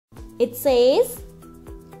It says,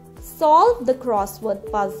 solve the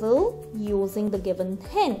crossword puzzle using the given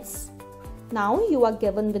hints. Now you are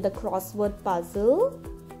given with a crossword puzzle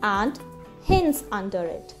and hints under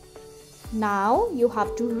it. Now you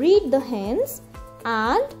have to read the hints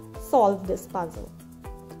and solve this puzzle.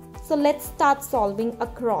 So let's start solving a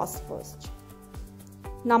cross first.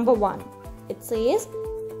 Number 1. It says,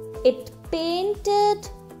 it painted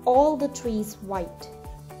all the trees white.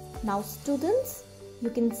 Now students, you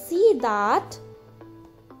can see that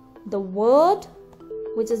the word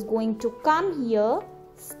which is going to come here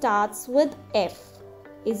starts with F,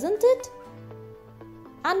 isn't it?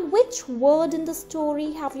 And which word in the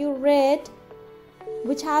story have you read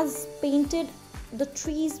which has painted the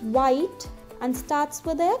trees white and starts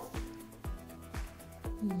with F?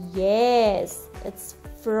 Yes, it's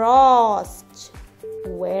frost.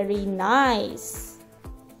 Very nice.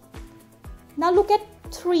 Now look at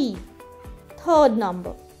 3, third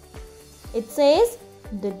number. It says,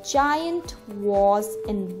 the giant was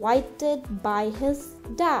invited by his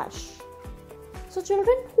dash. So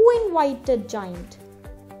children, who invited giant?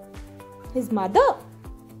 His mother?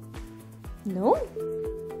 No.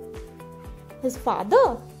 His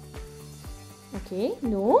father? Okay,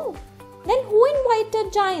 no. Then who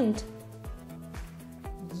invited giant?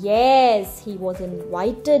 Yes, he was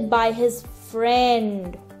invited by his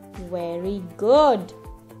friend. Very good.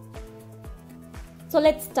 So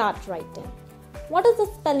let's start writing. What is the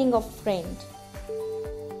spelling of friend?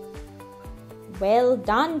 Well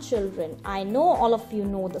done, children. I know all of you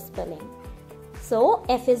know the spelling. So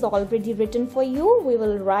F is already written for you. We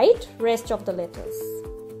will write rest of the letters.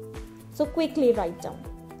 So quickly write down.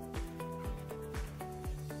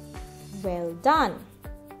 Well done.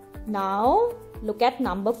 Now look at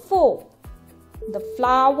number 4. The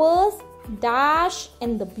flowers dash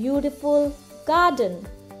in the beautiful garden.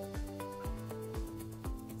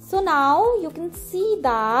 So now you can see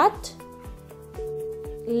that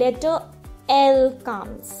letter L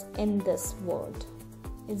comes in this word,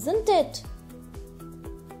 isn't it?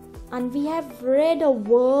 And we have read a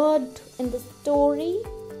word in the story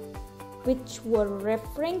which were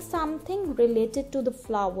referring something related to the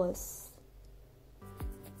flowers.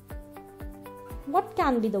 What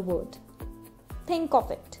can be the word? Think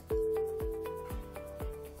of it.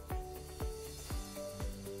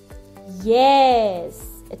 Yes,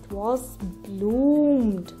 it was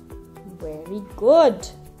bloomed. Very good.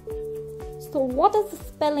 So what is the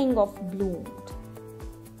spelling of bloomed?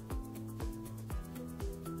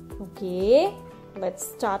 Okay, let's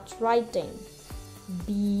start writing.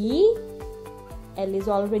 B, L is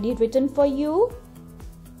already written for you.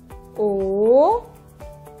 O,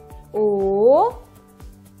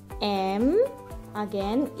 M,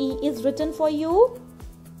 again E is written for you.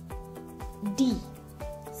 D.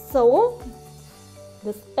 So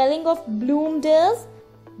the spelling of bloomed is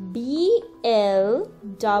B-L-O-O-M-E-D.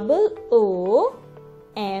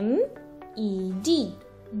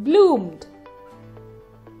 Bloomed.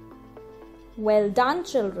 Well done,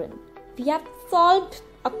 children. We have solved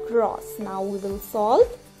across. Now we will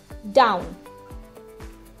solve down.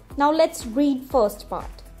 Now let's read first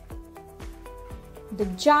part. The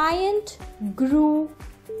giant grew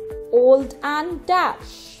old and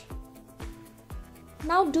dash.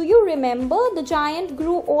 Now do you remember the giant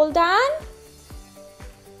grew old and?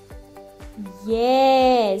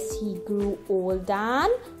 Yes, he grew old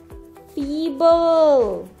and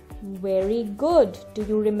feeble. Very good. Do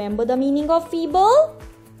you remember the meaning of feeble?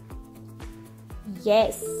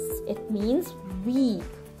 Yes, it means weak.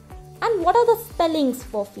 And what are the spellings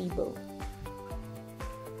for feeble?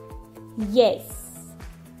 Yes,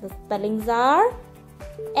 the spellings are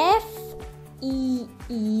F-E-E-B-L-E.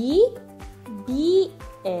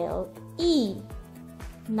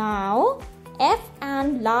 Now, F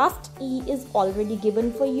and last E is already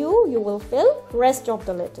given for you. You will fill rest of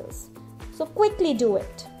the letters. So quickly do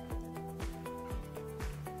it.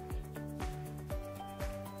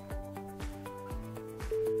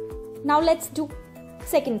 Now let's do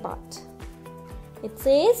second part. It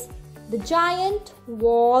says the giant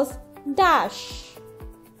was dash.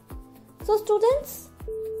 So students,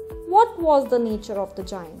 what was the nature of the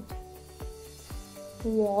giant?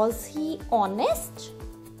 Was he honest?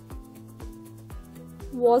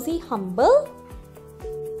 Was he humble?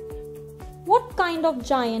 What kind of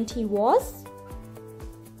giant he was?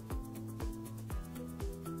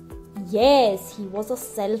 Yes, he was a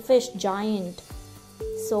selfish giant.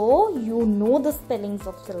 So you know the spellings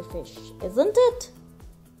of selfish, isn't it?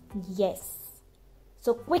 Yes.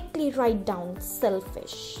 So quickly write down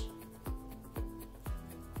selfish.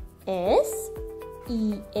 S-E-L-F-I-S-H.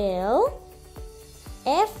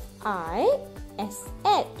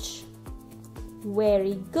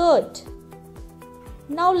 Very good.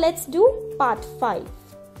 Now let's do part 5.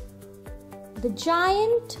 The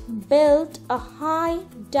giant built a high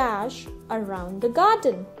dash around the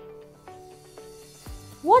garden.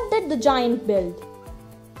 What did the giant build?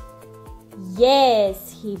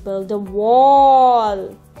 Yes, he built a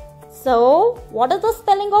wall. So, what is the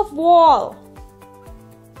spelling of wall?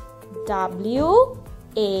 W-A-L-L.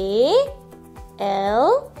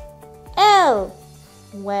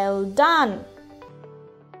 Well done.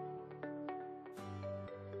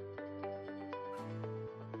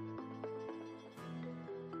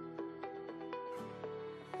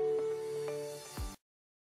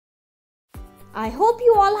 I hope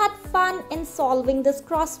you all had fun in solving this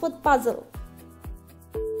crossword puzzle.